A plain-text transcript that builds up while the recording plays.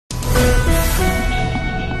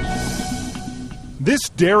This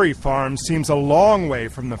dairy farm seems a long way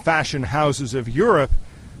from the fashion houses of Europe,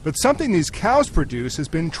 but something these cows produce has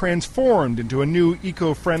been transformed into a new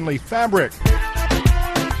eco-friendly fabric.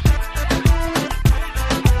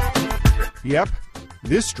 Yep,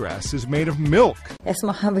 this dress is made of milk.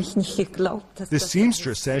 This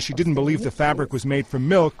seamstress says she didn't believe the fabric was made from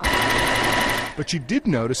milk, but she did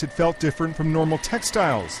notice it felt different from normal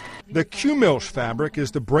textiles. The Q-Milch fabric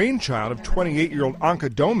is the brainchild of 28-year-old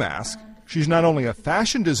Anke Domaske. She's not only a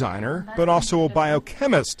fashion designer, but also a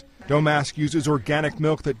biochemist. Domaske uses organic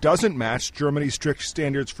milk that doesn't match Germany's strict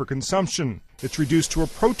standards for consumption. It's reduced to a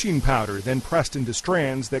protein powder, then pressed into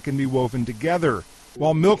strands that can be woven together.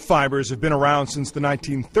 While milk fibers have been around since the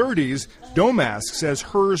 1930s, Domaske says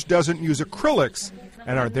hers doesn't use acrylics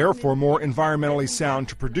and are therefore more environmentally sound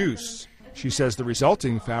to produce. She says the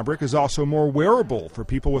resulting fabric is also more wearable for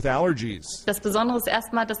people with allergies.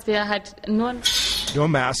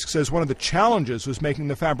 Domaske says one of the challenges was making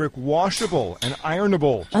the fabric washable and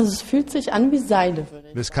ironable.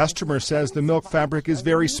 This customer says the milk fabric is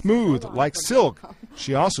very smooth, like silk.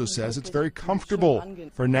 She also says it's very comfortable.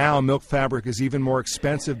 For now, milk fabric is even more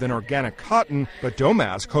expensive than organic cotton, but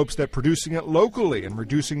Domaske hopes that producing it locally and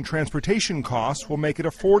reducing transportation costs will make it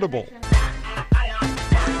affordable.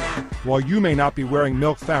 While you may not be wearing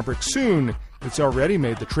milk fabric soon, it's already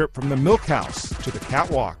made the trip from the milk house to the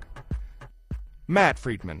catwalk. Matt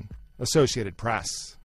Friedman, Associated Press.